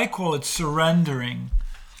 I call it surrendering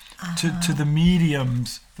to the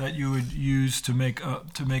mediums that you would use to make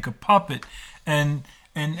a puppet, and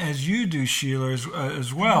as you do, Sheila,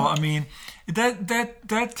 as well. I mean,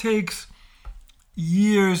 that takes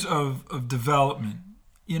years of development.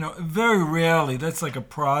 Very rarely that's like a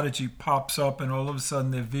prodigy pops up and all of a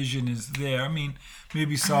sudden their vision is there. I mean,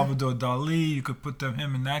 maybe Salvador Dali, you could put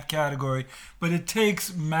him in that category, but it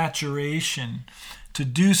takes maturation to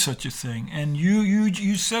do such a thing. And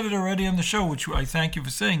you said it already on the show, which I thank you for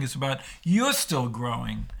saying. It's about you're still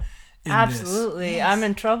growing. Absolutely. Yes. I'm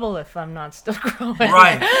in trouble if I'm not still growing.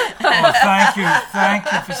 Right. Well, thank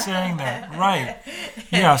you for saying that. Right.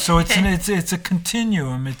 Yeah, so it's a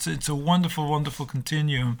continuum. It's a wonderful, wonderful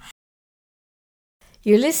continuum.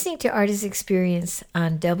 You're listening to Artist Experience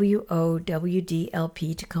on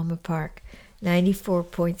WOWDLP Tacoma Park,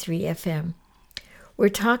 94.3 FM. We're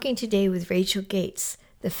talking today with Rachel Gates,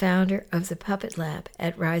 the founder of the Puppet Lab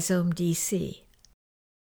at Rhizome DC.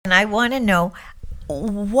 And I want to know,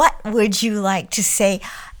 what would you like to say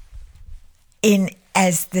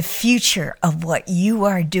as the future of what you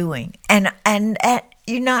are doing? And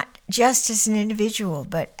you're not just as an individual,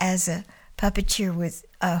 but as a puppeteer with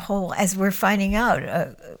a whole, as we're finding out,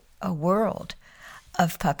 a world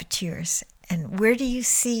of puppeteers. And where do you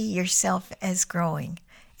see yourself as going?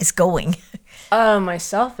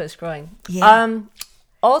 Myself as growing. Yeah.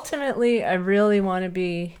 Ultimately, I really want to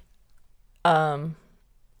be, I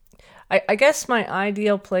guess my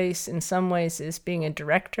ideal place in some ways is being a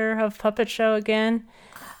director of puppet show again.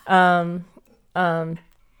 That's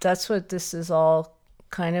what this is all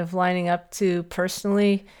kind of lining up to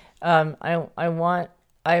personally. I'm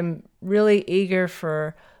really eager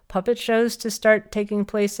for puppet shows to start taking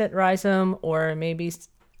place at Rhizome, or maybe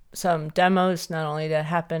some demos, not only to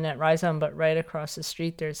happen at Rhizome, but right across the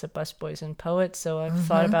street there's a Busboys and Poets. So I've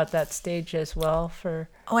thought about that stage as well.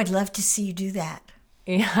 I'd love to see you do that.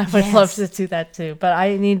 Yeah, I would love to do that too, but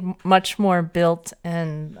I need much more built,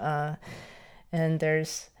 and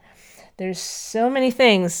there's there's so many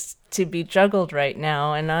things to be juggled right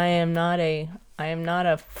now, and I am not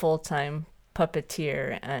a full-time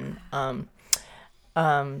puppeteer, and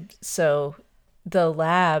so the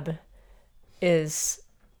lab is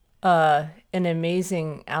an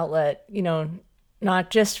amazing outlet,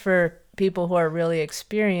 not just for people who are really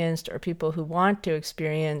experienced or people who want to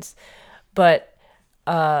experience, but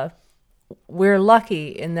we're lucky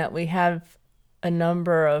in that we have a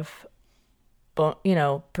number of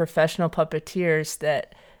professional puppeteers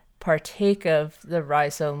that partake of the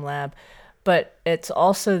Rhizome Lab, but it's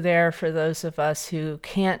also there for those of us who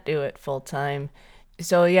can't do it full time.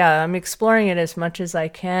 So yeah, I'm exploring it as much as I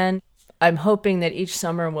can. I'm hoping that each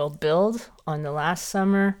summer will build on the last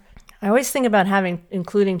summer. I always think about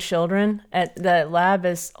including children. The lab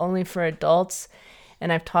is only for adults,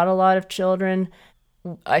 and I've taught a lot of children.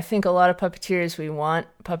 I think a lot of puppeteers, we want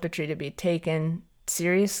puppetry to be taken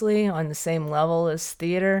seriously on the same level as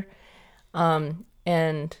theater.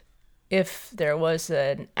 And if there was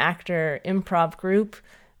an actor improv group,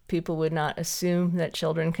 people would not assume that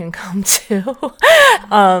children can come too.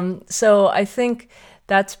 So I think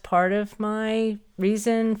that's part of my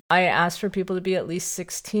reason. I asked for people to be at least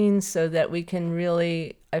 16 so that we can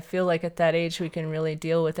really, I feel like at that age we can really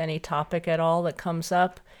deal with any topic at all that comes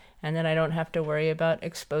up, and then I don't have to worry about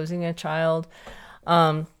exposing a child.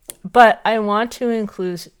 But I want to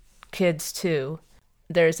include kids too.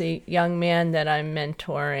 There's a young man that I'm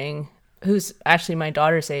mentoring who's actually my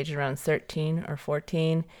daughter's age, around 13 or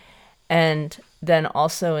 14. And then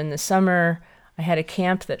also in the summer, I had a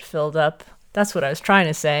camp that filled up. That's what I was trying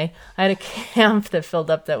to say. I had a camp that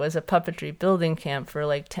filled up that was a puppetry building camp for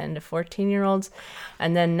like 10 to 14-year-olds.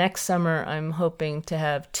 And then next summer, I'm hoping to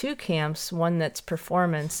have 2 camps, one that's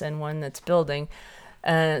performance and one that's building,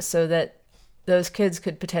 so that those kids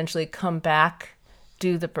could potentially come back,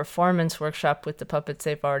 do the performance workshop with the puppets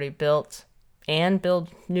they've already built, and build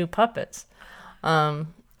new puppets.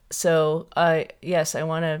 So I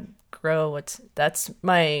want to grow. That's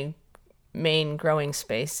my main growing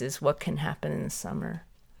space, is what can happen in the summer.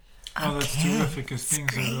 Oh, that's terrific, because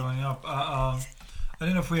things are going up. I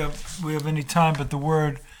don't know if we have any time, but the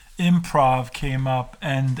word improv came up,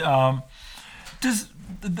 and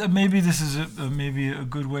maybe this is maybe a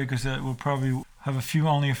good way, because we'll probably have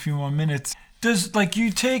only a few more minutes. Does, like,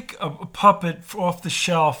 you take a puppet off the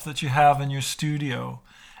shelf that you have in your studio,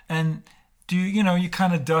 and do you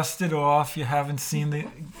kind of dust it off? You haven't seen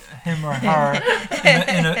him or her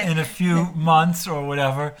in a few months or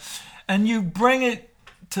whatever, and you bring it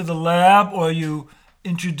to the lab, or you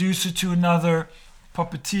introduce it to another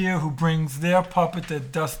puppeteer who brings their puppet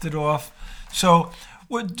that dusted off. So,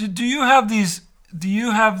 do you have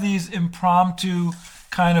these impromptu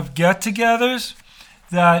kind of get-togethers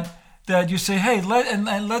that you say, hey,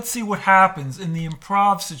 let's see what happens in the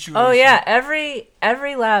improv situation? Oh yeah, every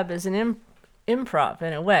lab is an improv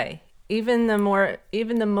in a way. Even the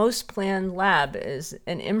most planned lab is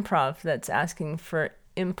an improv that's asking for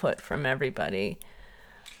input from everybody.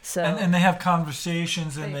 So and they have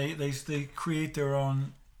conversations, and they create their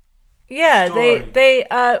own. Yeah, story. they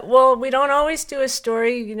we don't always do a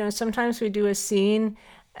story. Sometimes we do a scene,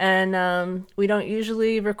 and we don't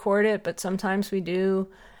usually record it, but sometimes we do.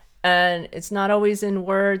 And it's not always in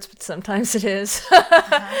words, but sometimes it is.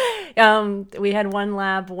 We had one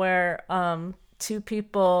lab where 2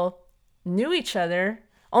 people knew each other.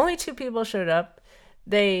 Only 2 people showed up.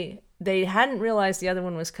 They hadn't realized the other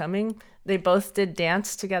one was coming. They both did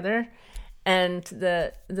dance together. And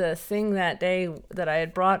the thing that day that I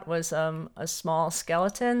had brought was a small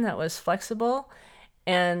skeleton that was flexible.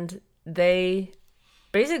 And they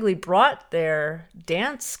basically brought their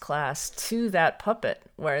dance class to that puppet,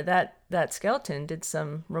 where that skeleton did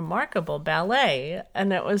some remarkable ballet,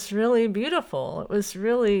 and it was really beautiful. It was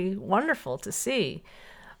really wonderful to see.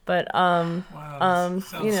 But wow,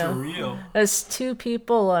 sounds surreal. There's 2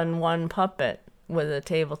 people on one puppet with a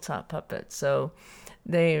tabletop puppet, so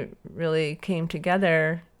they really came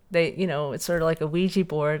together. They, it's sort of like a Ouija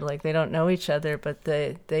board. Like, they don't know each other, but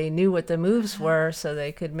they knew what the moves were, so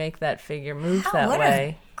they could make that figure move that way. What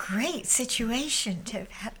a great situation to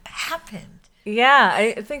have happened. Yeah,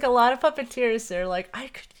 I think a lot of puppeteers, they're like, I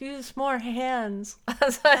could use more hands.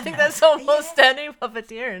 So I think that's almost any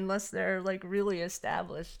puppeteer, unless they're like really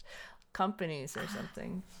established companies or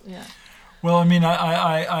something. Yeah. Well, I mean,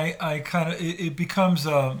 I kind of, it becomes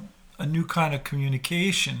a new kind of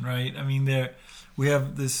communication, right? I mean, we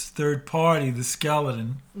have this third party, the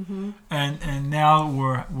skeleton, and now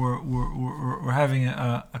we're having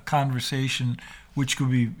a conversation, which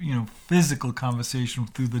could be physical conversation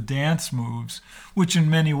through the dance moves, which in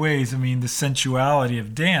many ways, I mean, the sensuality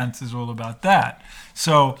of dance is all about that.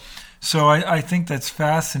 So So I think that's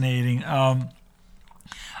fascinating. I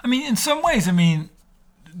mean, in some ways, I mean,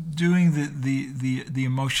 doing the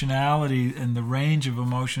emotionality and the range of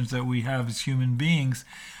emotions that we have as human beings,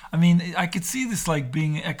 I mean, I could see this like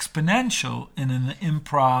being exponential in an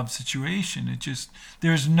improv situation. It just,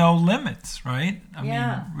 there's no limits, right? I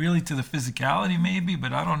mean, really to the physicality maybe,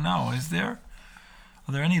 but I don't know. Is there?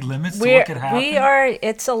 Are there any limits to what could happen?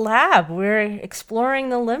 It's a lab. We're exploring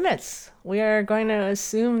the limits. We are going to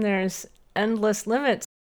assume there's endless limits.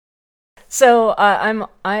 So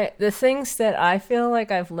the things that I feel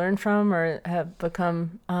like I've learned from or have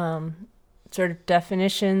become sort of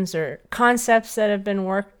definitions or concepts that have been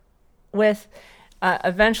worked with,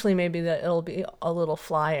 eventually maybe that it'll be a little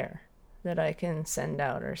flyer that I can send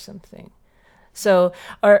out or something. So,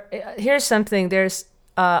 or here's something.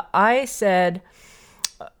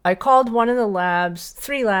 I called one of the labs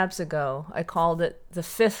 3 labs ago. I called it the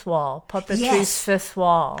fifth wall, puppetry's Yes. fifth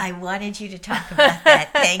wall. I wanted you to talk about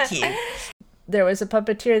that. Thank you. There was a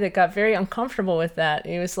puppeteer that got very uncomfortable with that.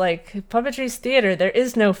 He was like, puppetry's theater, there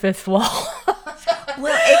is no fifth wall.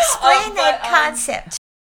 Well, explain that concept.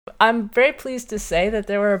 I'm very pleased to say that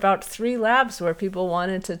there were about 3 labs where people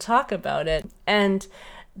wanted to talk about it. And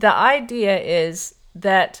the idea is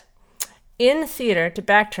that in theater, to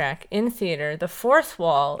backtrack, in theater, the fourth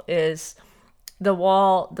wall is the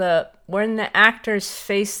wall, when the actors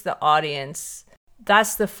face the audience,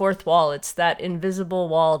 that's the fourth wall. It's that invisible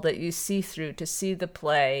wall that you see through to see the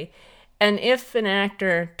play. And if an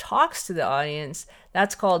actor talks to the audience,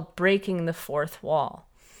 that's called breaking the fourth wall.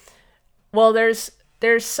 Well, there's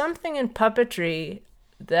something in puppetry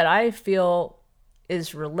that I feel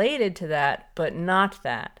is related to that, but not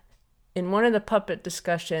that. In one of the puppet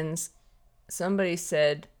discussions, somebody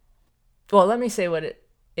said, well, let me say what it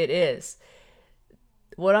is.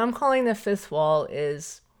 What I'm calling the fifth wall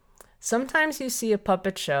is sometimes you see a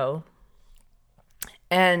puppet show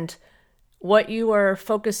and what you are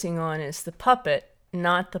focusing on is the puppet,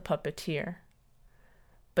 not the puppeteer.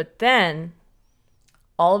 But then,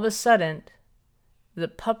 all of a sudden, the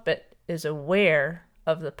puppet is aware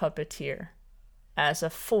of the puppeteer as a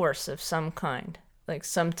force of some kind, like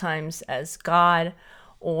sometimes as God,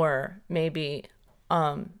 or maybe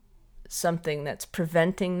something that's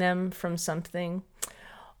preventing them from something.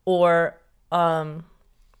 Or a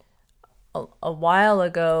while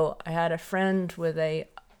ago, I had a friend with a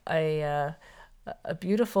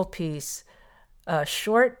beautiful piece, a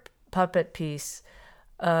short puppet piece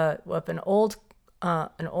of an old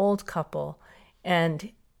couple,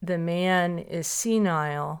 and the man is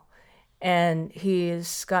senile, and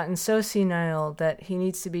he's gotten so senile that he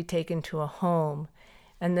needs to be taken to a home.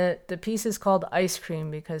 And the piece is called Ice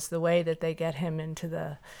Cream because the way that they get him into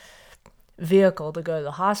the vehicle to go to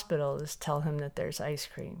the hospital is tell him that there's ice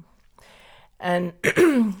cream. And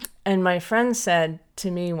and my friend said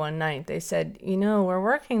to me one night, they said, we're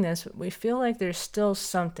working this, but we feel like there's still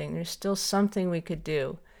something we could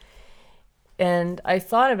do. And I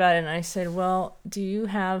thought about it and I said, well, do you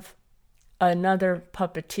have another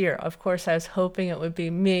puppeteer? Of course, I was hoping it would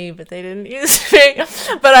be me, but they didn't use me.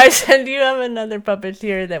 But I said, do you have another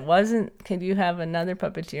puppeteer can you have another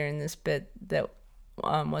puppeteer in this bit that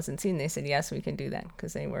wasn't seen? They said, yes, we can do that,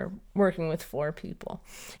 because they were working with 4 people.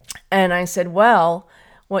 And I said, well,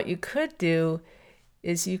 what you could do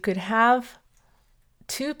is you could have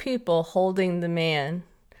 2 people holding the man.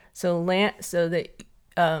 So that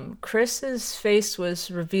Chris's face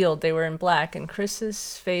was revealed. They were in black, and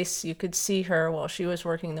Chris's face, you could see her while she was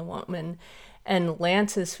working the woman, and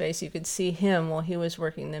Lance's face, you could see him while he was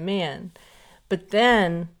working the man. But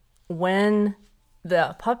then when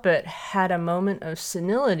the puppet had a moment of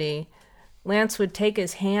senility, Lance would take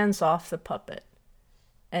his hands off the puppet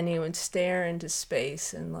and he would stare into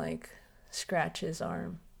space and like scratch his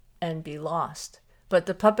arm and be lost. But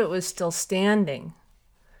the puppet was still standing.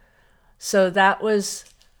 So that was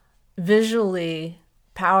visually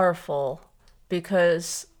powerful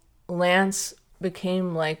because Lance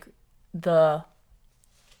became like the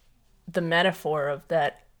metaphor of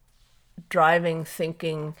that driving,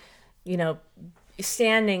 thinking,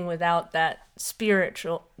 standing without that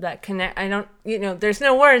spiritual, that connect. There's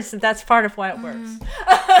no words, that's part of why it works.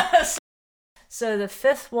 So the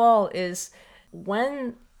fifth wall is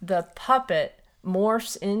when the puppet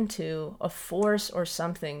morphs into a force or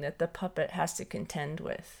something that the puppet has to contend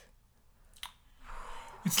with.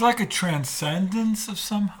 It's like a transcendence of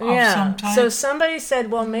some type. So somebody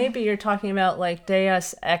said, well, maybe you're talking about like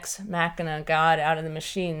Deus ex machina, God out of the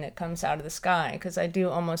machine that comes out of the sky, because I do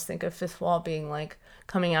almost think of fifth wall being like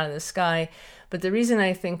coming out of the sky. But the reason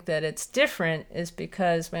I think that it's different is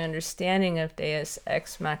because my understanding of Deus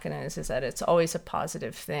Ex Machina is that it's always a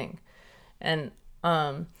positive thing. And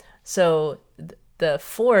so the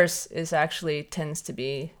force is actually tends to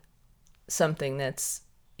be something that's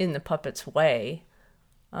in the puppet's way,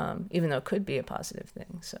 even though it could be a positive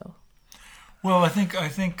thing. So, well, I think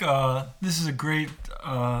this is a great.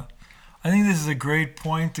 I think this is a great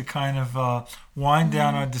point to kind of wind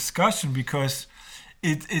down our discussion, because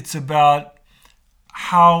it's about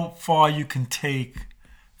how far you can take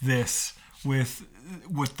this with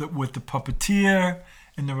the puppeteer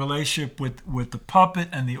and the relationship with the puppet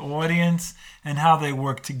and the audience, and how they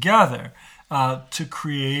work together to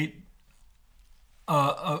create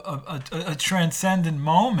a transcendent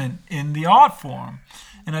moment in the art form.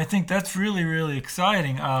 And I think that's really, really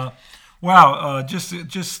exciting. Wow,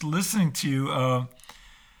 just listening to you,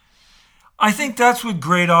 I think that's what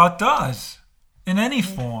great art does in any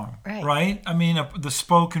form, right? I mean, the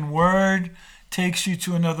spoken word takes you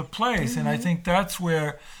to another place, and I think that's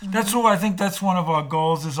what I think that's one of our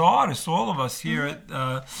goals as artists. All of us here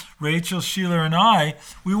at Rachel, Sheila, and I,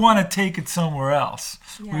 we want to take it somewhere else.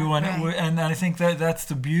 And I think that's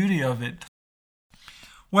the beauty of it.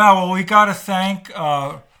 Wow, well, we got to thank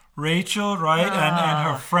Rachel, right, and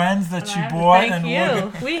her friends that she brought. Thank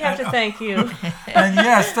you. We have to thank you. And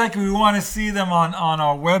yes, thank you. We want to see them on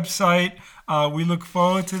our website. We look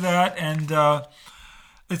forward to that, and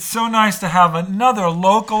it's so nice to have another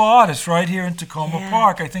local artist right here in Tacoma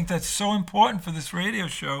Park. I think that's so important for this radio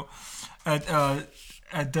show at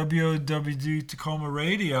WOWD Tacoma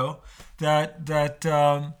Radio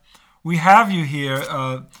that we have you here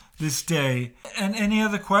this day. And any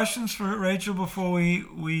other questions for Rachel before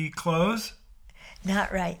we close?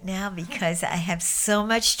 Not right now, because I have so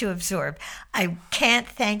much to absorb. I can't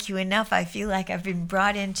thank you enough. I feel like I've been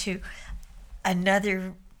brought into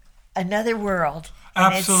another world.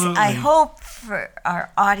 And Absolutely. I hope for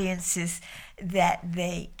our audiences that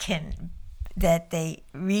they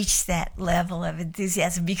reach that level of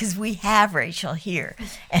enthusiasm, because we have Rachel here.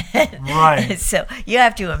 Right. So you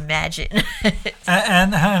have to imagine.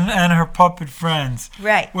 and her puppet friends.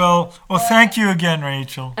 Right. Well, thank you again,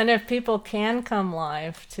 Rachel. And if people can come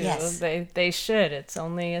live too, Yes. they should. It's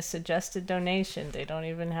only a suggested donation. They don't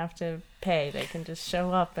even have to pay. They can just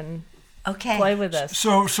show up and play with us.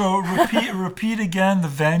 So repeat again the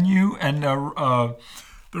venue and the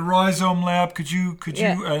Rhizome Lab. Could you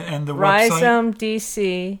and the website? Rhizome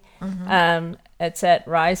DC. It's at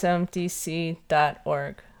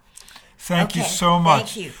rhizomedc.org. Thank you so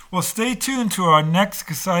much. Thank you. Well, stay tuned to our next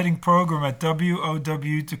exciting program at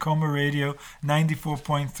WOW Tacoma Radio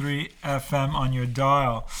 94.3 FM on your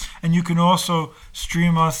dial. And you can also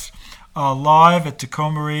stream us live at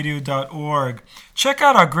tacomaradio.org. Check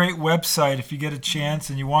out our great website if you get a chance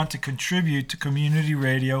and you want to contribute to community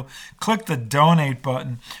radio. Click the donate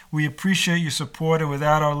button. We appreciate your support, and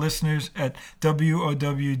without our listeners at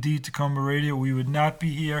WOWD Tacoma Radio, we would not be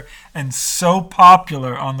here and so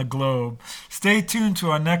popular on the globe. Stay tuned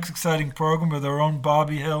to our next exciting program with our own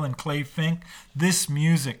Bobby Hill and Clay Fink. This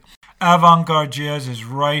music, avant-garde jazz, is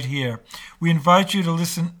right here. We invite you to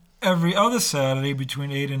listen every other Saturday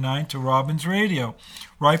between 8 and 9 to Robbins Radio,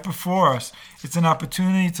 right before us. It's an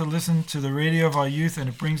opportunity to listen to the radio of our youth, and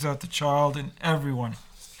it brings out the child in everyone.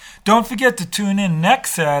 Don't forget to tune in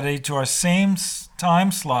next Saturday to our same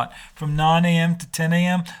time slot from 9 a.m. to 10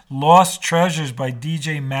 a.m., Lost Treasures by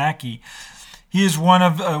DJ Mackey. He is one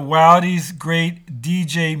of Wowdy's great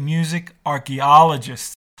DJ music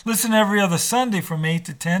archaeologists. Listen every other Sunday from 8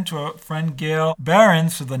 to 10 to our friend Gail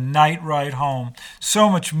Behrens for the Night Ride Home. So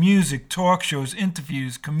much music, talk shows,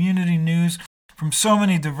 interviews, community news from so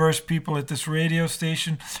many diverse people at this radio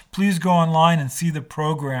station. Please go online and see the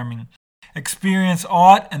programming. Experience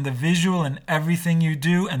art and the visual in everything you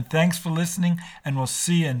do. And thanks for listening, and we'll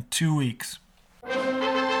see you in 2 weeks.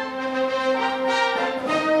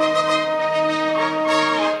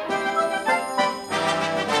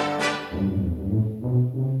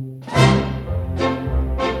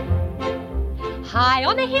 High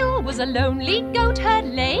on a hill was a lonely goat herd,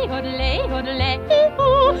 lay, hoodle-lay,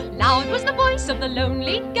 hoodle-lay-oo. Loud was the voice of the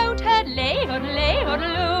lonely goat herd, lay, hoodle-lay,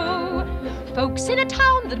 hoodle-oo. Folks in a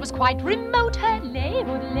town that was quite remote herd, lay,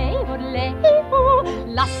 hoodle-lay, hoodle-lay-oo.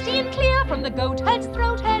 Lusty and clear from the goat herd's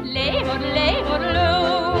throat herd, lay, hoodle-lay,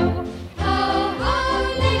 hoodle-oo. Ho,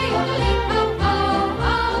 ho, lady, hoodle-lay, ho, ho,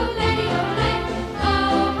 ho, lady, hoodle-lay, ho,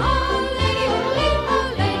 ho, lady, hoodle-lay, ho,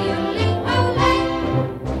 lady, hoodle-lay, ho, lay.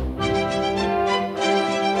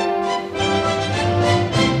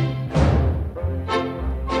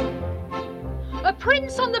 A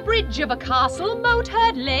prince on the bridge edge of a castle moat,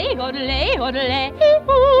 hurley, hurley, hurley,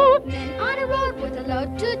 hoo. Men on a road with a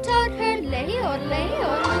load to tote, hurley, hurley,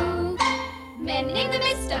 hurley. Men in the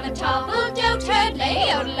midst of a toppled dote, hurley,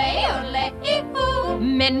 hurley, hurley, hoo.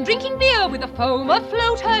 Men drinking beer with a foam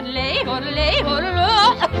afloat, hurley, hurley,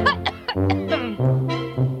 hurley.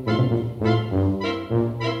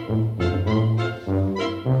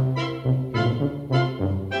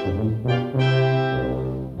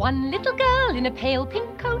 One little girl in a pale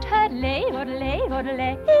pink coat, hurley, hurley,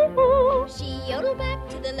 hurley, hoo. She yodeled back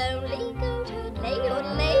to the lonely goat, hurley,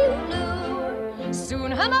 hurley, hurley.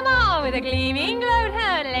 Soon her mama with a gleaming gloat,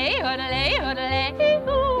 hurley, hurley, hurley,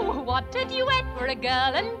 hoo. What a duet for a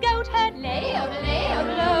girl and goat, hurley, hurley,